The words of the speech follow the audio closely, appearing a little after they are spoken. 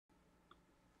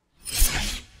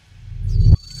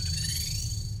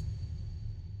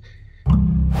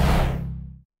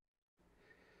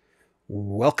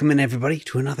Welcome in everybody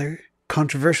to another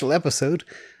controversial episode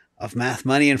of Math,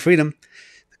 Money and Freedom.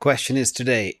 The question is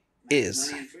today,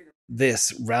 is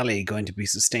this rally going to be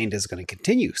sustained? Is it going to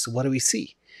continue? So what do we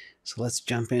see? So let's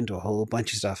jump into a whole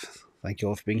bunch of stuff. Thank you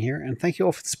all for being here, and thank you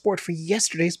all for the support for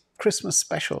yesterday's Christmas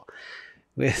special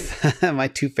with my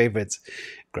two favorites,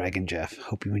 Greg and Jeff.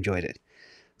 Hope you enjoyed it.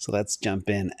 So let's jump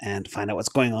in and find out what's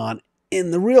going on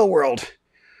in the real world,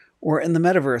 or in the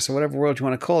metaverse, or whatever world you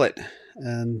want to call it.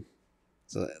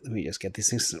 So let me just get these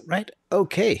things right.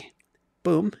 Okay.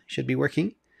 Boom. Should be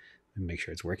working. Let me make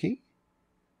sure it's working.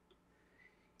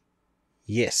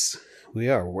 Yes, we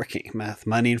are working. Math,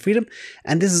 Money, and Freedom.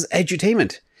 And this is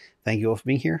Edutainment. Thank you all for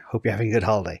being here. Hope you're having a good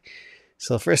holiday.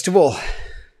 So first of all,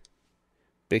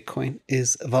 Bitcoin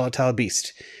is a volatile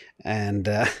beast. And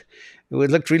it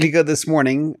looked really good this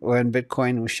morning when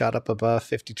Bitcoin was shot up above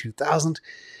 52,000.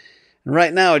 And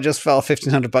right now, it just fell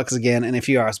 $1,500 again in a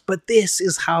few hours. But this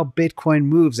is how Bitcoin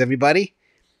moves, everybody.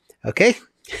 Okay?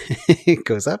 It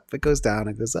goes up, it goes down,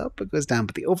 it goes up, it goes down.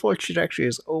 But the overall trajectory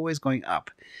is always going up.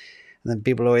 And then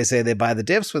people always say they buy the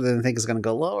dips, but then they think it's going to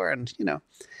go lower. And,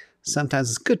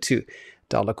 sometimes it's good to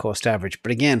dollar cost average.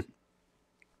 But again,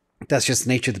 that's just the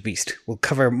nature of the beast. We'll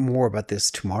cover more about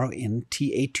this tomorrow in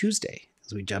TA Tuesday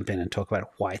as we jump in and talk about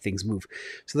why things move.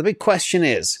 So the big question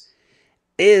is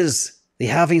the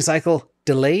halving cycle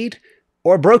delayed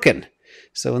or broken?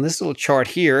 So in this little chart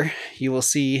here, you will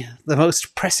see the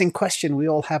most pressing question we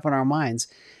all have on our minds.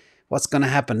 What's going to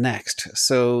happen next?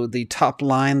 So the top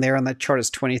line there on that chart is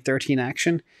 2013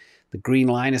 action. The green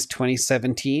line is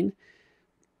 2017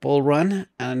 bull run,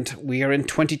 and we are in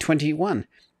 2021.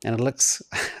 And it looks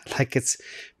like it's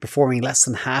performing less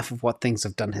than half of what things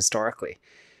have done historically.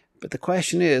 But the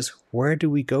question is, where do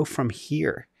we go from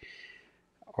here?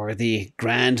 Are the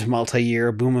grand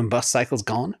multi-year boom and bust cycles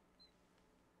gone?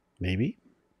 Maybe.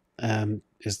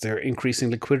 Is there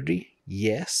increasing liquidity?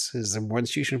 Yes. Is there more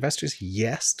institutional investors?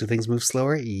 Yes. Do things move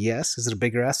slower? Yes. Is it a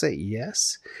bigger asset?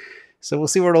 Yes. So we'll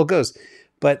see where it all goes.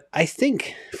 But I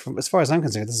think, as far as I'm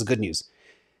concerned, this is good news.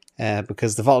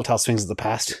 Because the volatile swings of the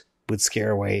past would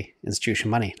scare away institutional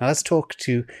money. Now let's talk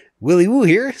to Willy Woo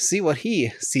here, see what he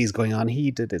sees going on. He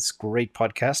did this great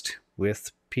podcast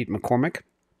with Pete McCormick.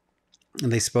 And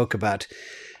they spoke about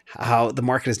how the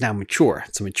market is now mature.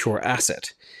 It's a mature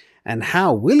asset. And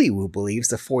how Willy Woo believes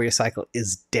the 4-year cycle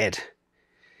is dead.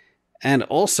 And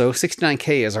also,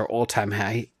 69K is our all-time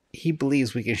high. He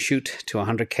believes we can shoot to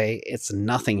 100K. It's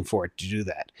nothing for it to do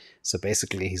that. So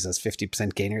basically, he says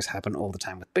 50% gainers happen all the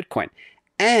time with Bitcoin.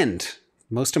 And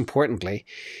most importantly,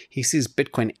 he sees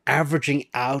Bitcoin averaging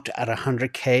out at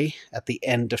 100K at the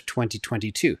end of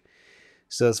 2022.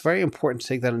 So it's very important to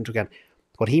take that into account.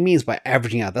 What he means by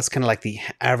averaging out, that's kind of like the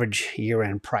average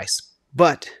year-end price.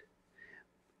 But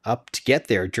up to get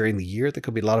there during the year, there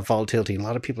could be a lot of volatility. And a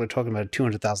lot of people are talking about a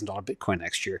 $200,000 Bitcoin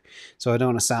next year. So I don't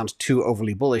want to sound too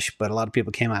overly bullish, but a lot of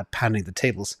people came out pounding the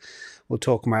tables. We'll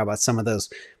talk more about some of those.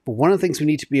 But one of the things we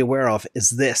need to be aware of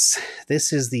is this.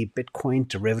 This is the Bitcoin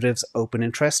derivatives open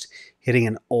interest hitting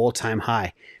an all-time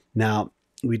high. Now,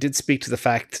 we did speak to the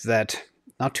fact that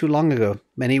not too long ago,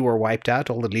 many were wiped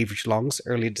out, all the leverage longs,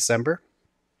 early December.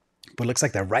 But it looks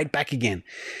like they're right back again.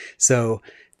 So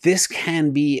this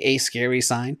can be a scary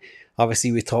sign.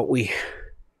 Obviously, we thought we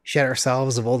shed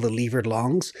ourselves of all the levered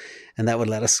longs, and that would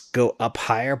let us go up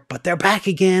higher. But they're back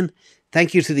again.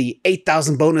 Thank you to the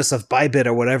 8,000 bonus of Bybit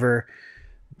or whatever,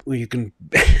 where you can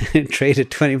trade at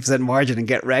 20% margin and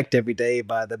get wrecked every day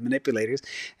by the manipulators.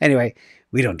 Anyway,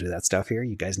 we don't do that stuff here.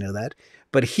 You guys know that.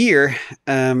 But here,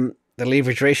 the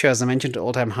leverage ratio, as I mentioned,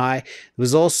 all-time high. There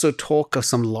was also talk of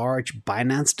some large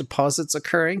Binance deposits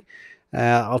occurring.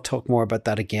 I'll talk more about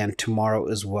that again tomorrow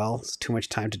as well. It's too much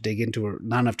time to dig into it,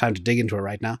 not enough time to dig into it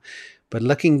right now. But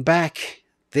looking back,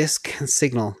 this can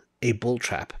signal a bull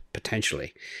trap,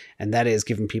 potentially. And that is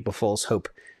giving people false hope.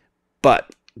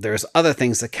 But there's other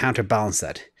things that counterbalance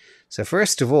that. So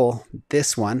first of all,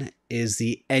 this one is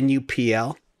the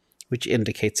NUPL, which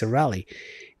indicates a rally.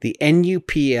 The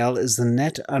NUPL is the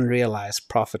net unrealized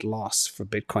profit loss for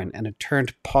Bitcoin, and it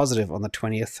turned positive on the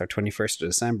 20th or 21st of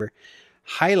December,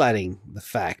 highlighting the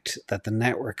fact that the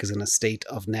network is in a state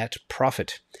of net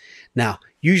profit. Now,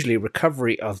 usually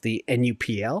recovery of the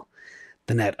NUPL,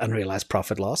 the net unrealized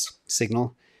profit loss,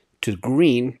 signal to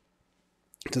green,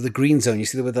 to the green zone. You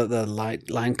see where the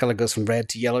line color goes from red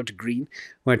to yellow to green.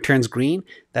 When it turns green,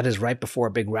 that is right before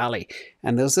a big rally.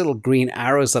 And those little green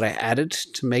arrows that I added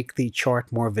to make the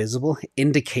chart more visible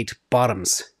indicate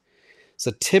bottoms.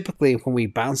 So typically when we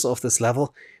bounce off this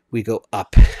level, we go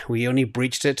up. We only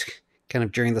breached it kind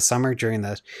of during the summer, during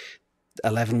the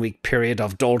 11-week period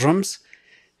of doldrums,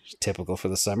 typical for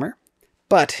the summer.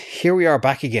 But here we are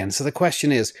back again. So the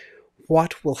question is,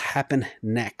 what will happen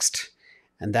next?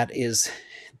 And that is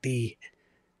the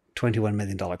 $21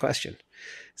 million question.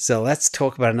 So let's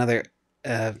talk about another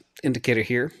indicator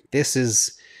here. This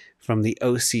is from the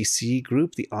OCC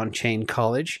group, the On-Chain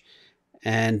College.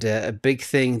 And a big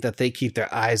thing that they keep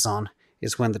their eyes on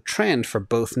is when the trend for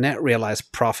both net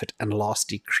realized profit and loss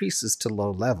decreases to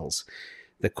low levels.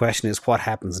 The question is, what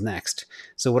happens next?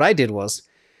 So what I did was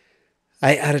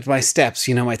I added my steps,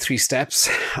 my 3 steps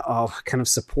of kind of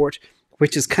support,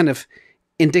 which is kind of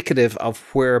indicative of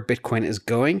where Bitcoin is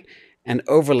going, and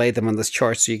overlay them on this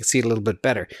chart so you can see it a little bit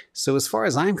better. So as far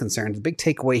as I'm concerned, the big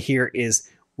takeaway here is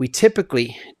we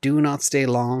typically do not stay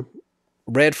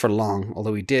red for long,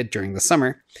 although we did during the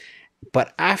summer.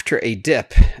 But after a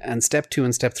dip, and step 2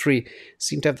 and step 3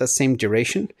 seem to have the same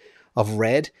duration of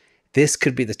red, this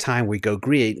could be the time we go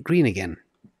green again,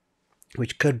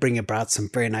 which could bring about some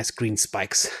very nice green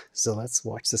spikes. So let's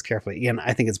watch this carefully. Again,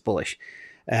 I think it's bullish.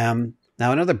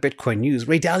 Now, another Bitcoin news,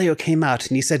 Ray Dalio came out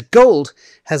and he said gold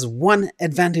has one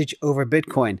advantage over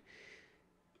Bitcoin.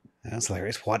 That's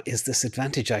hilarious. What is this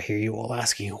advantage? I hear you all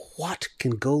asking. What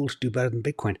can gold do better than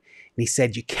Bitcoin? And he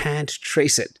said you can't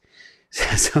trace it.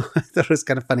 So I thought it was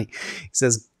kind of funny. He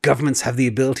says governments have the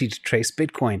ability to trace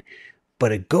Bitcoin,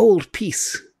 but a gold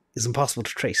piece is impossible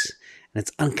to trace, and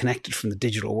it's unconnected from the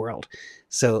digital world.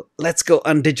 So let's go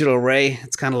undigital, Ray.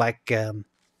 It's kind of like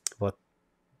what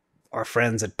our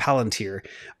friends at Palantir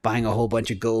buying a whole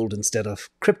bunch of gold instead of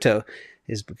crypto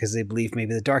is because they believe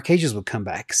maybe the dark ages will come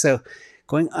back. So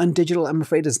going undigital, I'm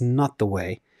afraid, is not the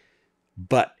way,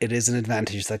 but it is an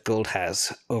advantage that gold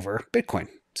has over Bitcoin.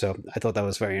 So I thought that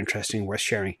was very interesting, worth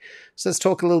sharing. So let's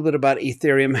talk a little bit about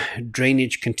Ethereum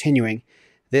drainage continuing.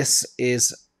 This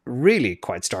is really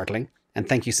quite startling. And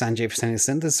thank you, Sanjay, for sending this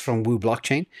in. This is from Wu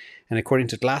Blockchain. And according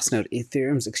to Glassnode,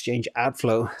 Ethereum's exchange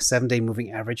outflow 7-day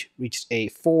moving average reached a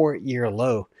 4-year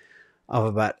low of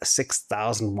about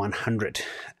 6,100.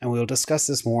 And we'll discuss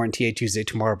this more on TA Tuesday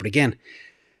tomorrow. But again,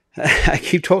 I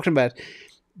keep talking about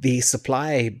the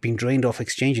supply being drained off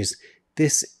exchanges.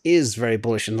 This is very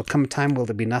bullish, and there'll come a time where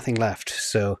there'll be nothing left.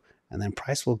 So, and then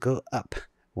price will go up.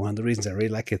 One of the reasons I really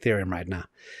like Ethereum right now.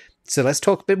 So let's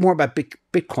talk a bit more about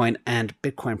Bitcoin and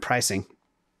Bitcoin pricing.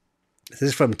 This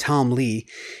is from Tom Lee.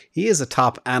 He is a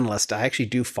top analyst. I actually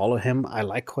do follow him. I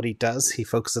like what he does. He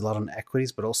focuses a lot on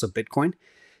equities, but also Bitcoin.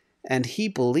 And he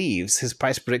believes his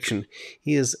price prediction,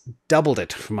 he has doubled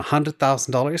it from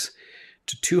 $100,000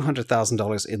 to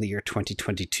 $200,000 in the year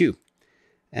 2022.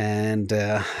 And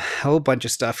a whole bunch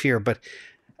of stuff here. But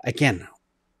again,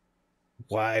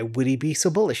 why would he be so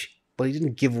bullish? Well, he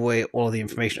didn't give away all of the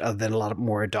information other than a lot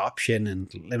more adoption and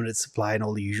limited supply and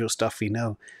all the usual stuff we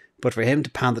know. But for him to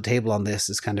pound the table on this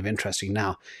is kind of interesting.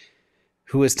 Now,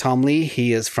 who is Tom Lee?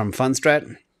 He is from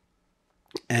Fundstrat.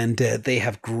 And they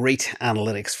have great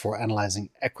analytics for analyzing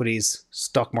equities,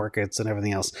 stock markets, and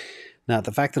everything else. Now,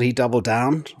 the fact that he doubled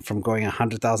down from going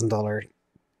 $100,000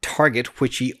 target,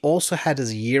 which he also had as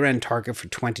a year-end target for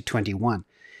 2021.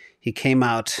 He came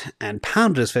out and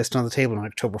pounded his fist on the table on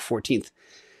October 14th.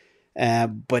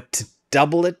 But to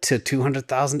double it to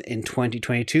 200,000 in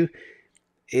 2022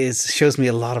 shows me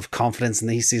a lot of confidence,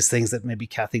 and he sees things that maybe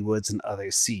Cathie Woods and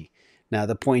others see. Now,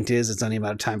 the point is, it's only a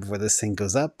matter of time before this thing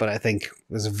goes up, but I think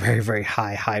there's a very, very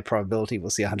high probability we'll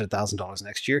see $100,000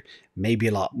 next year, maybe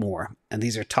a lot more. And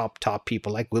these are top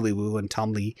people like Willy Woo and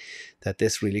Tom Lee, that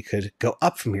this really could go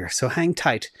up from here. So hang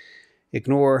tight.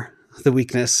 Ignore the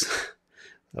weakness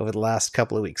over the last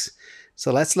couple of weeks.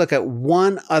 So let's look at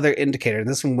one other indicator, and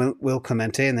this one Will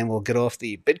Clemente, and then we'll get off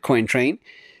the Bitcoin train.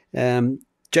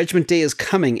 Judgment Day is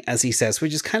coming, as he says,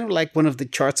 which is kind of like one of the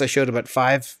charts I showed about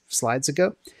 5 slides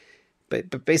ago.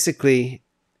 But basically,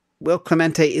 Will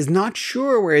Clemente is not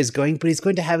sure where he's going, but he's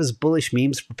going to have his bullish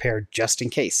memes prepared just in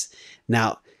case.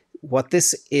 Now, what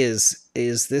this is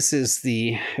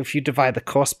if you divide the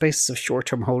cost basis of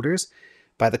short-term holders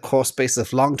by the cost basis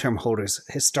of long-term holders,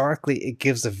 historically, it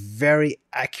gives a very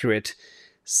accurate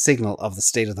signal of the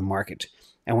state of the market.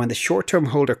 And when the short-term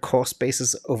holder cost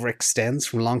basis overextends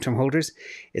from long-term holders,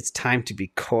 it's time to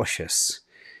be cautious.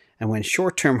 And when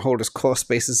short-term holders' cost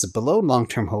basis is below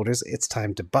long-term holders, it's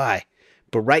time to buy.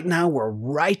 But right now, we're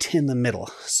right in the middle.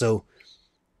 So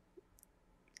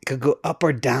it could go up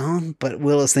or down, but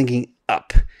Will is thinking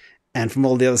up. And from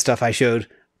all the other stuff I showed,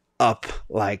 up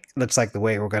looks like the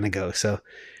way we're going to go. So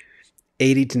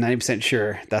 80 to 90%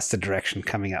 sure that's the direction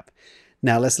coming up.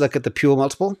 Now let's look at the Puell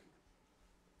multiple.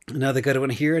 Another good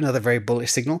one here, another very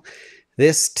bullish signal.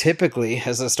 This typically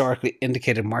has historically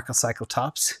indicated market cycle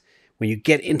tops when you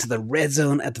get into the red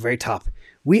zone at the very top.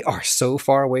 We are so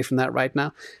far away from that right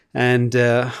now. And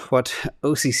what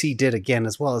OCC did again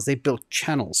as well is they built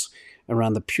channels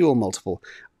around the Puell multiple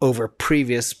over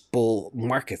previous bull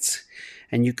markets.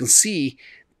 And you can see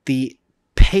the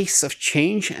pace of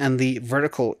change and the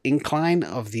vertical incline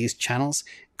of these channels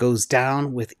goes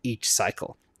down with each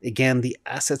cycle. Again, the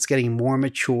asset's getting more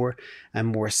mature and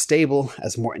more stable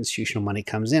as more institutional money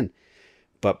comes in.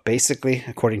 But basically,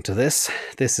 according to this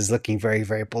is looking very,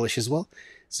 very bullish as well.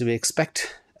 So we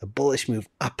expect a bullish move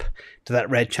up to that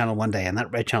red channel one day. And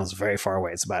that red channel is very far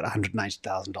away. It's about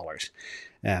 $190,000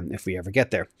 if we ever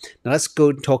get there. Now let's go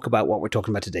and talk about what we're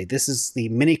talking about today. This is the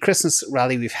mini Christmas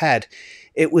rally we've had.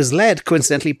 It was led,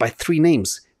 coincidentally, by three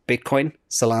names: Bitcoin,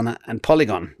 Solana, and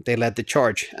Polygon. They led the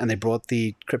charge, and they brought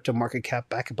the crypto market cap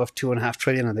back above $2.5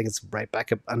 trillion. I think it's right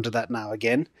back up under that now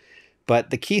again.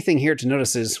 But the key thing here to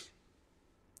notice is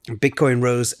Bitcoin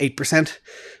rose 8%,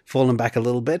 falling back a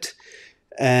little bit.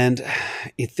 And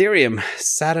Ethereum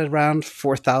sat at around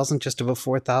 4,000, just above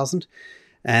 4,000,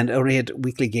 and only had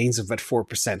weekly gains of about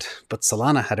 4%. But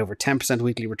Solana had over 10%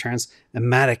 weekly returns, and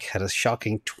Matic had a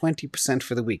shocking 20%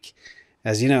 for the week.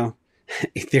 As you know,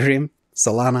 Ethereum,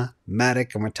 Solana,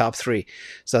 Matic are my top three.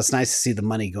 So it's nice to see the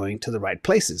money going to the right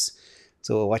places.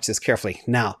 So we'll watch this carefully.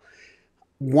 Now,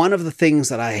 one of the things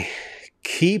that I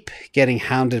keep getting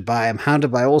hounded by, I'm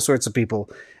hounded by all sorts of people,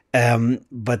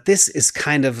 but this is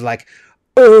kind of like,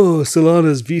 oh,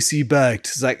 Solana's VC backed.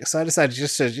 It's like, so I decided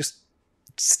just to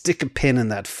stick a pin in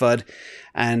that FUD,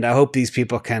 and I hope these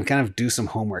people can kind of do some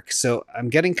homework. So I'm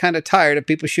getting kind of tired of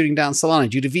people shooting down Solana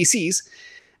due to VCs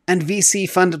and VC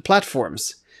funded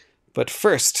platforms. But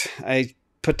first, I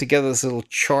put together this little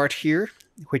chart here,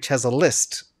 which has a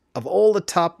list of all the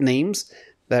top names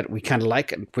that we kind of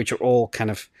like, and which are all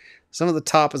kind of some of the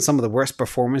top and some of the worst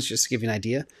performers, just to give you an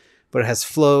idea. But it has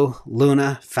Flow,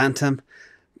 Luna, Phantom,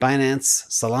 Binance,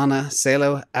 Solana,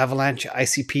 Celo, Avalanche,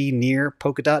 ICP, Near,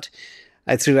 Polkadot.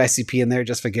 I threw ICP in there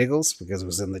just for giggles because it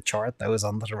was in the chart that was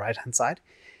on the right-hand side.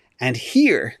 And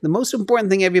here, the most important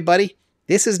thing, everybody,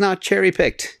 this is not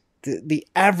cherry-picked. The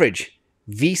average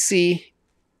VC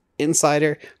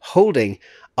insider holding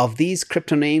of these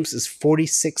crypto names is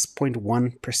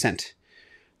 46.1%.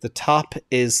 The top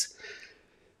is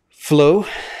Flow,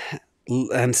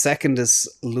 and second is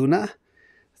Luna,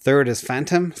 third is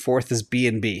Phantom, fourth is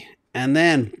BNB. And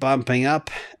then bumping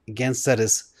up against that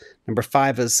is number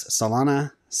 5 is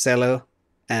Solana, Celo,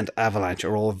 and Avalanche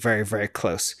are all very, very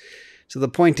close. So the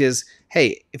point is,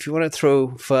 hey, if you want to throw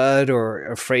FUD or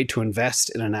are afraid to invest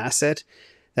in an asset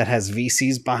that has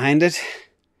VCs behind it,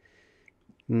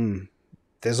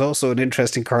 there's also an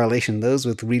interesting correlation. Those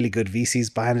with really good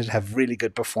VCs behind it have really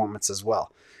good performance as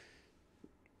well.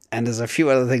 And there's a few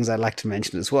other things I'd like to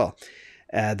mention as well.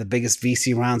 The biggest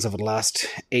VC rounds over the last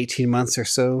 18 months or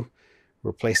so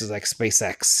were places like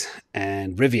SpaceX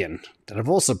and Rivian that have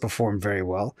also performed very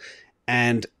well.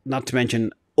 And not to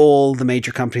mention, all the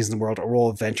major companies in the world are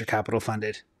all venture capital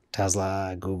funded.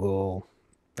 Tesla, Google,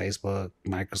 Facebook,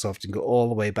 Microsoft, and go all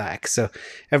the way back. So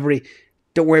everybody,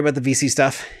 don't worry about the VC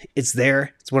stuff. It's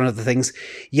there. It's one of the things.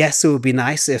 Yes, it would be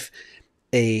nice if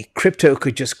a crypto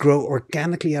could just grow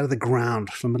organically out of the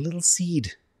ground from a little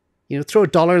seed. You know, throw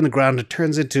 $1 in the ground, it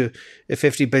turns into a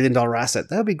 $50 billion asset.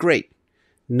 That would be great.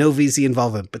 No VC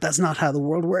involvement, but that's not how the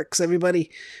world works,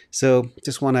 everybody. So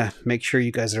just want to make sure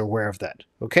you guys are aware of that,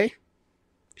 okay?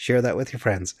 Share that with your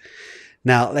friends.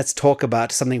 Now, let's talk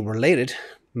about something related.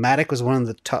 Matic was one of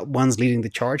the top ones leading the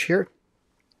charge here.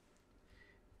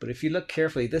 But if you look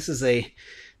carefully, this is a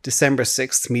December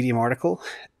 6th Medium article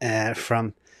and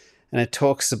it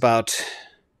talks about,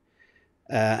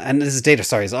 and this is data,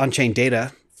 it's on-chain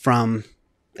data from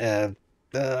the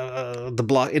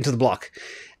block into the block.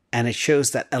 And it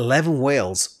shows that 11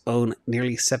 whales own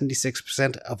nearly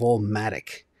 76% of all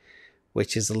Matic,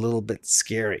 which is a little bit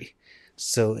scary.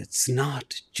 So it's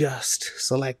not just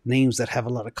select names that have a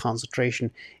lot of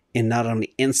concentration in not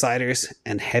only insiders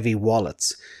and heavy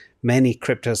wallets. Many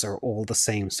cryptos are all the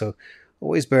same. So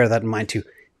always bear that in mind too.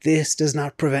 This does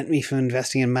not prevent me from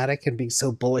investing in Matic and being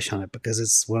so bullish on it because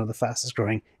it's one of the fastest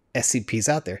growing SCPs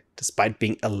out there, despite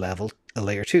being a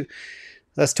layer 2.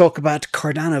 Let's talk about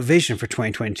Cardano vision for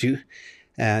 2022.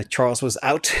 Charles was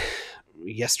out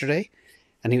yesterday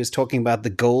and he was talking about the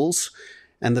goals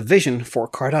and the vision for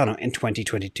Cardano in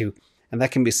 2022. And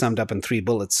that can be summed up in 3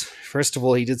 bullets. First of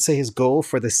all, he did say his goal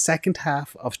for the second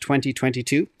half of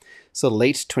 2022, so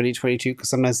late 2022, because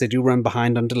sometimes they do run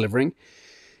behind on delivering,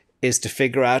 is to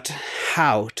figure out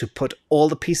how to put all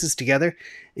the pieces together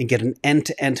and get an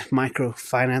end-to-end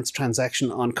microfinance transaction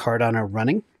on Cardano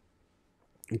running.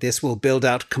 This will build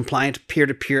out compliant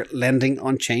peer-to-peer lending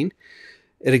on chain.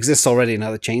 It exists already in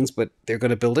other chains, but they're going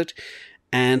to build it.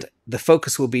 And the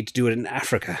focus will be to do it in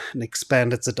Africa and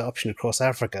expand its adoption across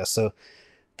Africa. So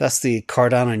that's the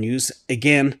Cardano news.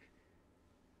 Again,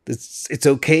 it's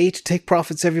okay to take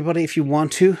profits, everybody, if you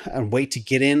want to, and wait to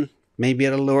get in, maybe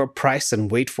at a lower price,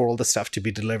 and wait for all the stuff to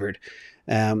be delivered.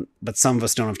 But some of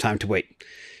us don't have time to wait.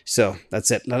 So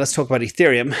that's it. Now let's talk about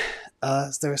Ethereum.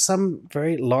 There are some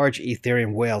very large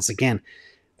Ethereum whales. Again,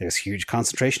 there's huge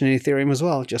concentration in Ethereum as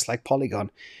well, just like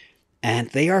Polygon. And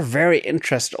they are very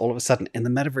interested all of a sudden in the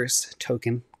metaverse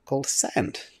token called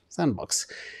Sandbox.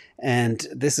 And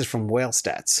this is from Whale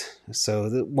Stats. So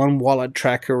the One Wallet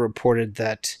Tracker reported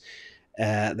that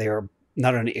they are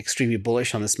not only extremely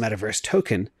bullish on this metaverse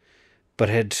token, but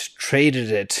had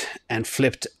traded it and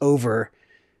flipped over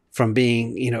from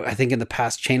being, I think in the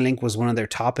past Chainlink was one of their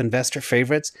top investor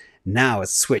favorites. Now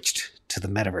it's switched to the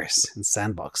metaverse and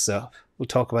Sandbox. So we'll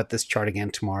talk about this chart again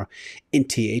tomorrow in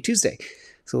TA Tuesday.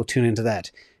 So we'll tune into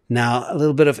that. Now, a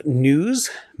little bit of news,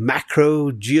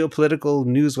 macro, geopolitical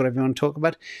news, whatever you want to talk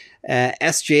about.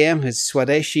 SJM is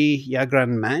Swadeshi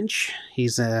Jagran Manch.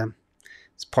 He's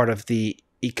part of the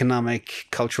Economic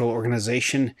Cultural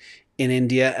Organization in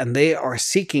India, and they are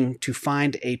seeking to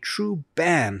find a true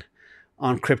ban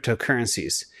on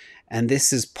cryptocurrencies. And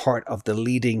this is part of the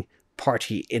leading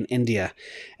party in India.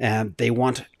 They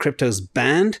want cryptos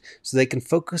banned so they can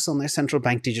focus on their central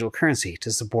bank digital currency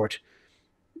to support,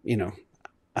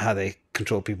 how they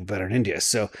control people better in India.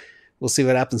 So we'll see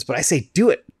what happens. But I say do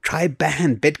it. Try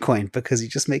ban Bitcoin, because you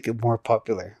just make it more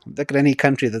popular. Look at any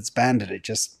country that's banned it. It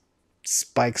just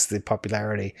spikes the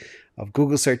popularity of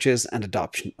Google searches and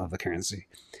adoption of the currency.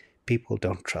 People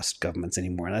don't trust governments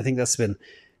anymore. And I think that's been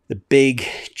the big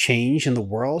change in the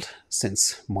world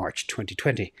since March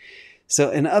 2020. So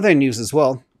in other news as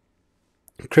well,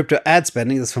 crypto ad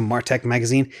spending, this is from Martech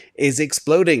magazine, is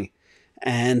exploding.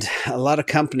 And a lot of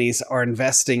companies are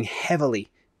investing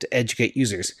heavily to educate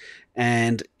users.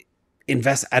 And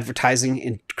advertising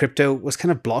in crypto was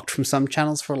kind of blocked from some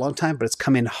channels for a long time, but it's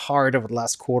come in hard over the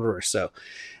last quarter or so.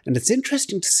 And it's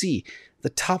interesting to see the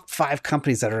top 5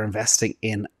 companies that are investing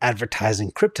in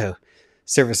advertising crypto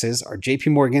services are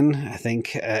JP Morgan, I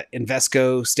think,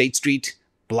 Invesco, State Street,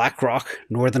 BlackRock,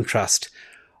 Northern Trust,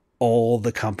 all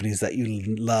the companies that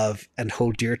you love and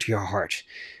hold dear to your heart.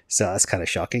 So that's kind of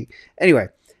shocking. Anyway,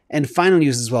 and final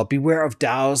news as well, beware of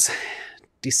DAOs,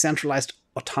 decentralized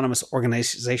autonomous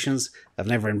organizations. I've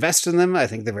never invested in them. I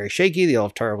think they're very shaky. They all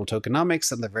have terrible tokenomics,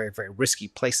 and they're very, very risky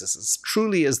places. It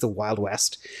truly is the Wild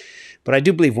West. But I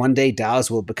do believe one day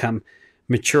DAOs will become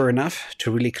mature enough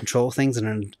to really control things in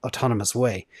an autonomous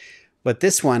way. But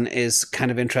this one is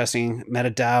kind of interesting.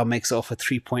 MetaDAO makes off with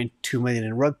 3.2 million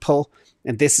in rug pull.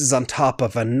 And this is on top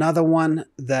of another one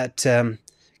that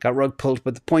got rug pulled.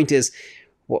 But the point is,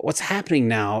 what's happening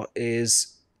now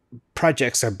is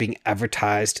projects are being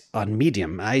advertised on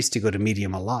Medium. I used to go to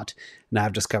Medium a lot. Now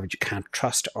I've discovered you can't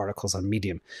trust articles on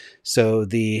Medium. So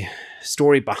the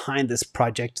story behind this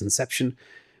project inception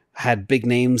had big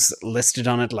names listed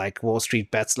on it, like Wall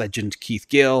Street Bets legend Keith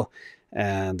Gill,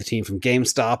 and the team from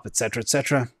GameStop, etc.,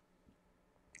 etc.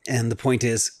 And the point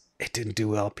is, it didn't do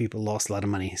well. People lost a lot of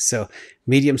money. So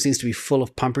Medium seems to be full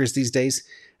of pumpers these days,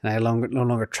 and I no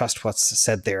longer trust what's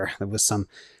said there. There was some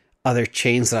other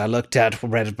chains that I looked at,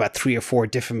 read about 3 or 4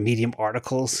 different Medium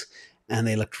articles, and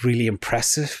they looked really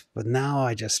impressive. But now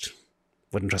I just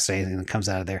wouldn't trust anything that comes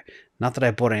out of there. Not that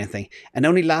I bought anything. And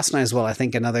only last night as well, I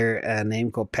think another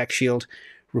name called PeckShield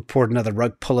reported another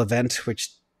rug pull event,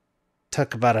 which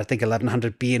took about, I think,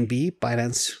 1,100 BNB,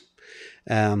 Binance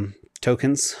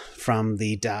tokens from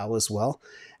the DAO as well.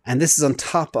 And this is on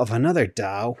top of another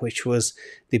DAO, which was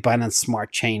the Binance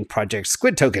Smart Chain Project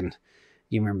Squid token.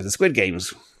 You remember the Squid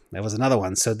Games. That was another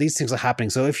one. So these things are happening.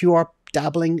 So if you are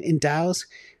dabbling in DAOs,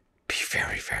 be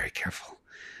very, very careful,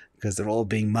 because they're all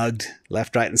being mugged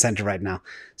left, right, and center right now.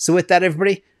 So with that,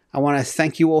 everybody, I want to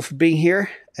thank you all for being here.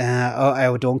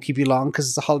 I don't keep you long because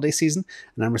it's the holiday season,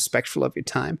 and I'm respectful of your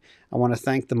time. I want to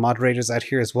thank the moderators out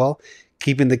here as well,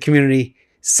 keeping the community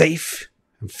safe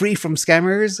and free from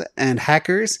scammers and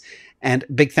hackers. And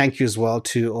big thank you as well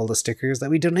to all the stickers that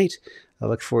we donate. I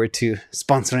look forward to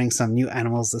sponsoring some new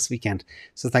animals this weekend.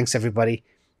 So thanks, everybody.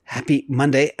 Happy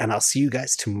Monday, and I'll see you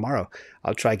guys tomorrow.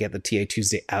 I'll try to get the TA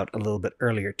Tuesday out a little bit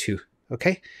earlier too.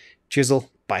 Okay? Cheers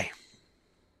all. Bye.